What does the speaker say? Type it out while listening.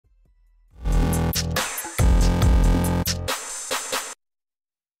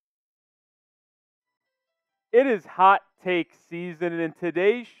It is hot take season, and in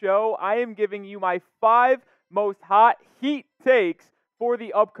today's show, I am giving you my 5 most hot heat takes for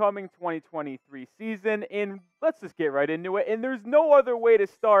the upcoming 2023 season. And let's just get right into it. And there's no other way to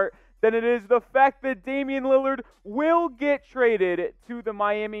start than it is the fact that Damian Lillard will get traded to the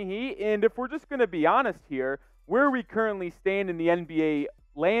Miami Heat. And if we're just going to be honest here, where we currently stand in the NBA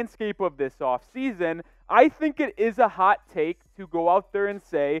landscape of this offseason, I think it is a hot take to go out there and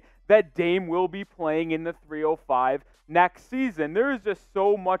say that Dame will be playing in the 305 next season. There is just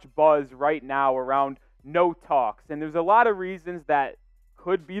so much buzz right now around no talks, and there's a lot of reasons that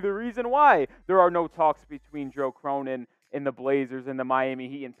could be the reason why there are no talks between Joe Cronin and the Blazers and the Miami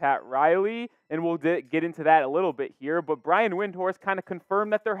Heat and Pat Riley, and we'll get into that a little bit here, but Brian Windhorst kind of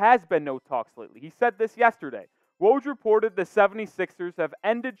confirmed that there has been no talks lately. He said this yesterday. Woj reported the 76ers have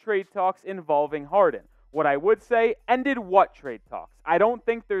ended trade talks involving Harden. What I would say, ended what trade talks? I don't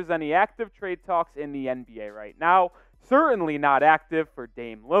think there's any active trade talks in the NBA right now. Certainly not active for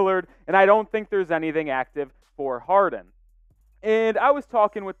Dame Lillard, and I don't think there's anything active for Harden. And I was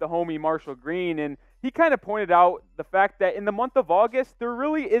talking with the homie Marshall Green, and he kind of pointed out the fact that in the month of August, there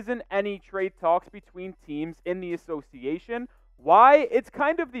really isn't any trade talks between teams in the association. Why? It's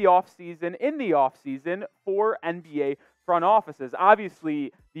kind of the offseason, in the offseason for NBA front offices.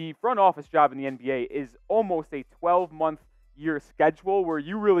 Obviously, the front office job in the NBA is almost a 12-month year schedule where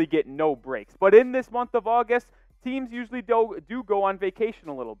you really get no breaks. But in this month of August, teams usually do go on vacation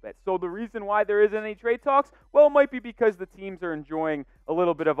a little bit. So the reason why there isn't any trade talks, well, it might be because the teams are enjoying a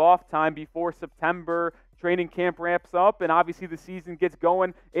little bit of off time before September. Training camp ramps up, and obviously the season gets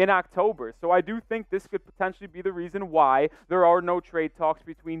going in October. So I do think this could potentially be the reason why there are no trade talks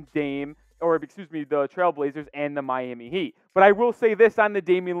between the Trailblazers and the Miami Heat. But I will say this on the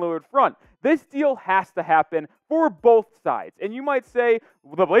Damian Lillard front. This deal has to happen for both sides. And you might say,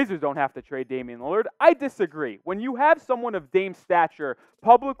 well, the Blazers don't have to trade Damian Lillard. I disagree. When you have someone of Dame's stature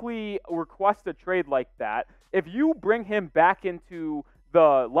publicly request a trade like that, if you bring him back into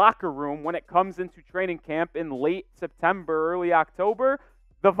the locker room when it comes into training camp in late September, early October,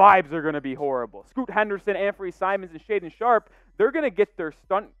 the vibes are going to be horrible. Scoot Henderson, Anthony Simons, and Shaedon Sharpe, they're going to get their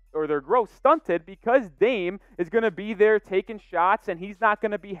growth stunted because Dame is going to be there taking shots, and he's not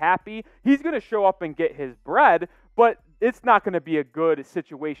going to be happy. He's going to show up and get his bread, but it's not going to be a good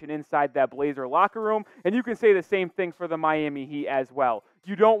situation inside that Blazer locker room, and you can say the same thing for the Miami Heat as well.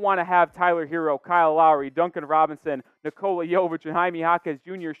 You don't want to have Tyler Hero, Kyle Lowry, Duncan Robinson, Nikola Jovic, and Jaime Jaquez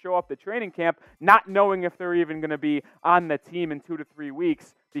Jr. show up to training camp not knowing if they're even going to be on the team in 2 to 3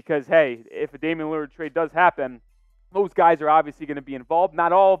 weeks because, hey, if a Damian Lillard trade does happen, those guys are obviously going to be involved.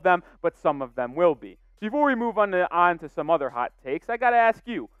 Not all of them, but some of them will be. Before we move on to some other hot takes, I got to ask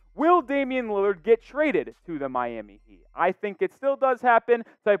you, will Damian Lillard get traded to the Miami Heat? I think it still does happen.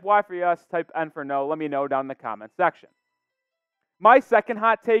 Type Y for yes, type N for no. Let me know down in the comment section. My second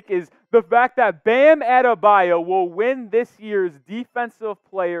hot take is the fact that Bam Adebayo will win this year's Defensive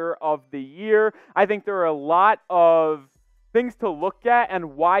Player of the Year. I think there are a lot of things to look at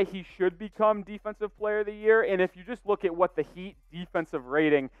and why he should become Defensive Player of the Year. And if you just look at what the Heat defensive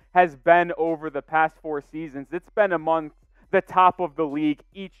rating has been over the past 4 seasons, it's been among the top of the league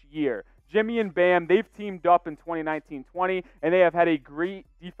each year. Jimmy and Bam, they've teamed up in 2019-20, and they have had a great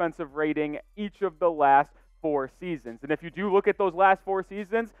defensive rating each of the last 4 seasons. And if you do look at those last 4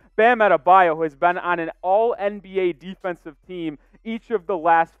 seasons, Bam Adebayo has been on an all-NBA defensive team each of the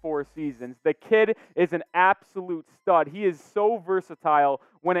last 4 seasons. The kid is an absolute stud. He is so versatile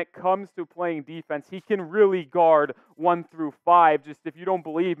when it comes to playing defense. He can really guard 1 through 5. Just if you don't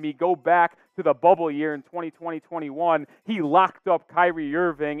believe me, go back to the bubble year in 2020-21. He locked up Kyrie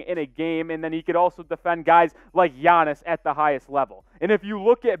Irving in a game, and then he could also defend guys like Giannis at the highest level. And if you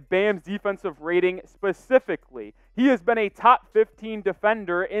look at Bam's defensive rating specifically, he has been a top 15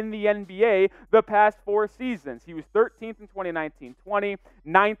 defender in the NBA the past 4 seasons. He was 13th in 2019-20,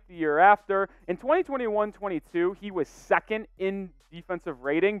 9th the year after. In 2021-22, he was 2nd in defensive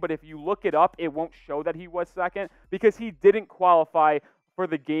rating, but if you look it up, it won't show that he was 2nd because he didn't qualify for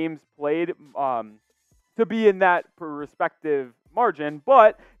the games played to be in that respective margin,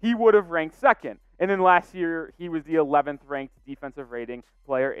 but he would have ranked 2nd. And then last year, he was the 11th ranked defensive rating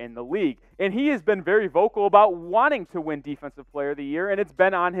player in the league. And he has been very vocal about wanting to win Defensive Player of the Year, and it's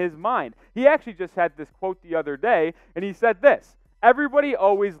been on his mind. He actually just had this quote the other day, and he said this: "Everybody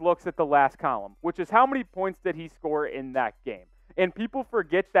always looks at the last column, which is how many points did he score in that game. And people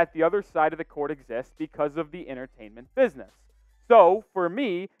forget that the other side of the court exists because of the entertainment business." So, for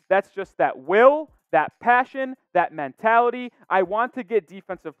me, that's just that will, that passion, that mentality. I want to get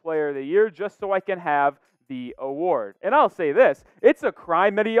Defensive Player of the Year just so I can have the award. And I'll say this, it's a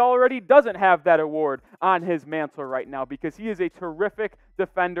crime that he already doesn't have that award on his mantle right now, because he is a terrific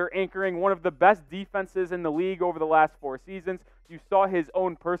defender, anchoring one of the best defenses in the league over the last 4 seasons. You saw his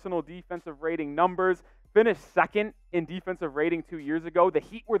own personal defensive rating numbers. Finished second in defensive rating 2 years ago. The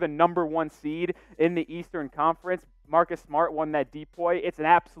Heat were the number 1 seed in the Eastern Conference. Marcus Smart won that DPOY. It's an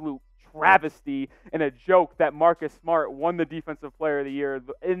absolute travesty and a joke that Marcus Smart won the Defensive Player of the Year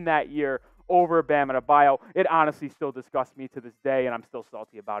in that year over Bam Adebayo. It honestly still disgusts me to this day, and I'm still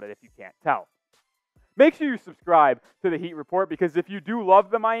salty about it if you can't tell. Make sure you subscribe to the Heat Report, because if you do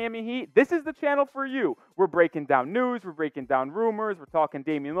love the Miami Heat, this is the channel for you. We're breaking down news, we're breaking down rumors, we're talking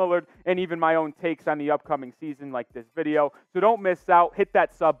Damian Lillard, and even my own takes on the upcoming season like this video. So don't miss out. Hit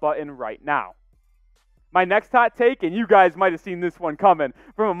that sub button right now. My next hot take, and you guys might have seen this one coming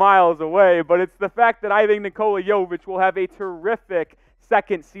from miles away, but it's the fact that I think Nikola Jovic will have a terrific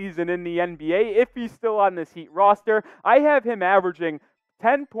second season in the NBA if he's still on this Heat roster. I have him averaging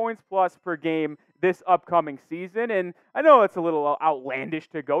 10 points plus per game this upcoming season, and I know it's a little outlandish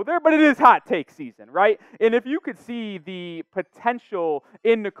to go there, but it is hot take season, right? And if you could see the potential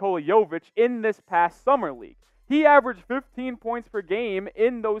in Nikola Jovic in this past summer league, he averaged 15 points per game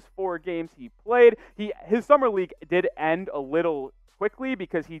in those 4 games he played. His summer league did end a little quickly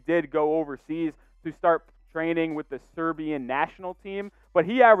because he did go overseas to start training with the Serbian national team, but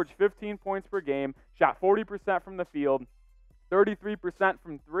he averaged 15 points per game, shot 40% from the field, 33%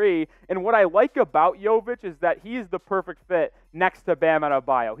 from 3, and what I like about Jovic is that he is the perfect fit next to Bam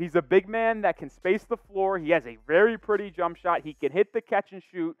Adebayo. He's a big man that can space the floor. He has a very pretty jump shot. He can hit the catch and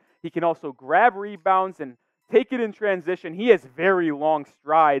shoot. He can also grab rebounds and take it in transition. He has very long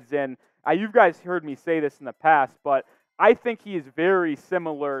strides, and you guys heard me say this in the past, but I think he is very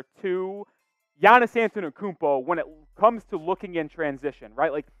similar to Giannis Antetokounmpo when it comes to looking in transition,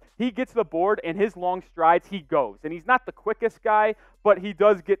 right? Like, he gets the board, and his long strides, he goes. And he's not the quickest guy, but he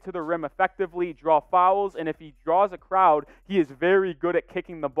does get to the rim effectively, draw fouls, and if he draws a crowd, he is very good at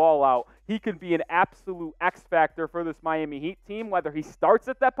kicking the ball out. He can be an absolute X factor for this Miami Heat team, whether he starts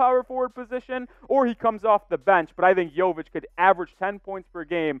at that power forward position or he comes off the bench. But I think Jovic could average 10 points per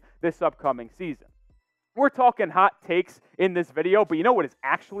game this upcoming season. We're talking hot takes in this video, but you know what is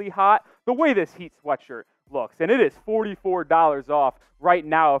actually hot? The way this Heat sweatshirt looks. And it is $44 off right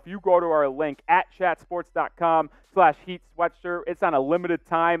now if you go to our link at chatsports.com/Heat sweatshirt. It's on a limited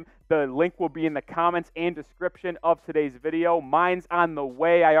time. The link will be in the comments and description of today's video. Mine's on the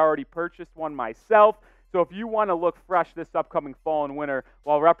way. I already purchased one myself. So if you want to look fresh this upcoming fall and winter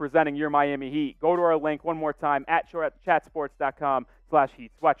while representing your Miami Heat, go to our link one more time at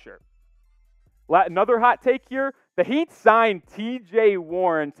chatsports.com/Heat sweatshirt. Another hot take here, the Heat signed TJ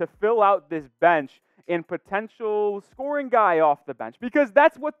Warren to fill out this bench and potential scoring guy off the bench, because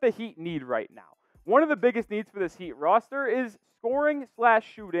that's what the Heat need right now. One of the biggest needs for this Heat roster is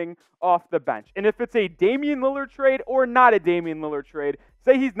scoring/shooting off the bench. And if it's a Damian Lillard trade or not a Damian Lillard trade,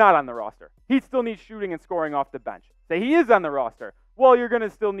 say he's not on the roster, Heat still needs shooting and scoring off the bench. Say he is on the roster, well, you're going to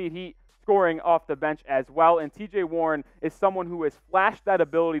still need Heat scoring off the bench as well. And TJ Warren is someone who has flashed that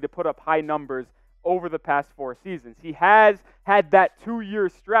ability to put up high numbers over the past 4 seasons. He has had that 2-year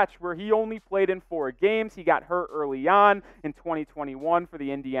stretch where he only played in 4 games. He got hurt early on in 2021 for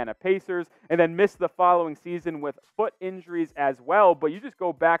the Indiana Pacers and then missed the following season with foot injuries as well. But you just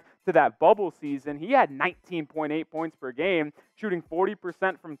go back to that bubble season, he had 19.8 points per game, shooting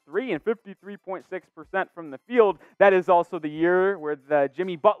 40% from 3 and 53.6% from the field. That is also the year where the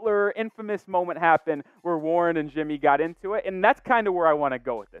Jimmy Butler infamous moment happened where Warren and Jimmy got into it. And that's kind of where I want to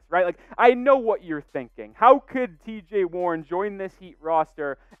go with this, right? Like, I know what you're thinking. How could TJ Warren join this Heat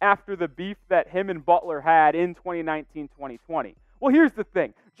roster after the beef that him and Butler had in 2019-2020? Well, here's the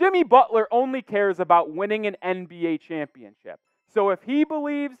thing. Jimmy Butler only cares about winning an NBA championship. So if he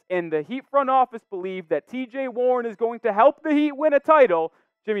believes and the Heat front office believe that TJ Warren is going to help the Heat win a title,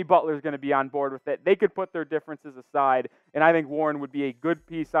 Jimmy Butler is going to be on board with it. They could put their differences aside, and I think Warren would be a good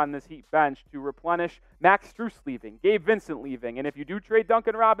piece on this Heat bench to replenish Max Strus leaving, Gabe Vincent leaving, and if you do trade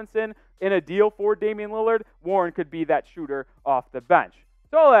Duncan Robinson in a deal for Damian Lillard, Warren could be that shooter off the bench.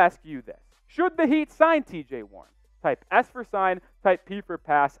 So I'll ask you this. Should the Heat sign TJ Warren? Type S for sign, type P for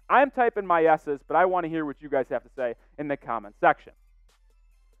pass. I'm typing my S's, but I want to hear what you guys have to say in the comment section.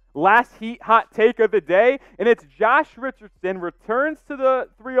 Last Heat hot take of the day, and it's Josh Richardson returns to the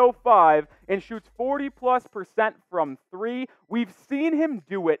 305 and shoots 40+% from 3. We've seen him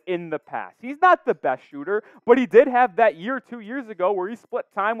do it in the past. He's not the best shooter, but he did have that year 2 years ago where he split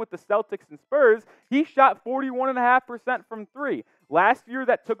time with the Celtics and Spurs. He shot 41.5% from 3. Last year,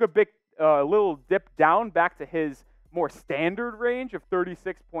 that took a little dip down back to his more standard range of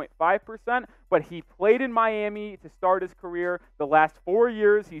 36.5%, but he played in Miami to start his career. The last 4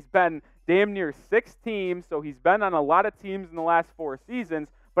 years, he's been damn near 6 teams, so he's been on a lot of teams in the last 4 seasons,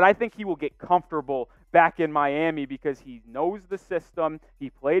 but I think he will get comfortable back in Miami because he knows the system. He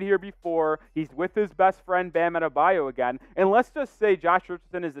played here before. He's with his best friend, Bam Adebayo, again. And let's just say Josh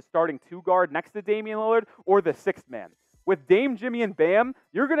Richardson is the starting 2 guard next to Damian Lillard or the 6th man. With Dame, Jimmy, and Bam,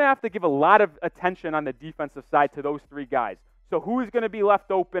 you're going to have to give a lot of attention on the defensive side to those 3 guys. So who is going to be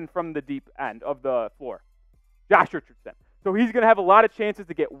left open from the deep end of the floor? Josh Richardson. So he's going to have a lot of chances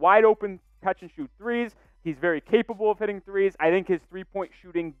to get wide open catch and shoot threes. He's very capable of hitting threes. I think his three-point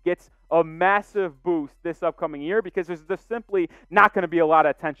shooting gets a massive boost this upcoming year because there's just simply not going to be a lot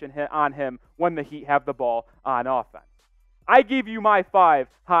of attention on him when the Heat have the ball on offense. I gave you my 5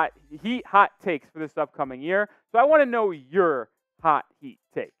 hot takes for this upcoming year, so I want to know your hot Heat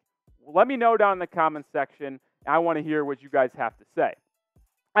take. Let me know down in the comments section. I want to hear what you guys have to say.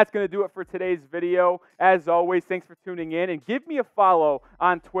 That's going to do it for today's video. As always, thanks for tuning in, and give me a follow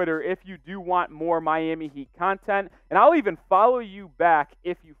on Twitter if you do want more Miami Heat content, and I'll even follow you back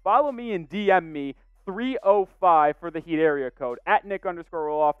if you follow me and DM me 305 for the Heat area code, at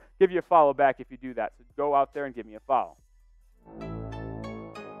Nic_Rohloff. Give you a follow back if you do that, so go out there and give me a follow.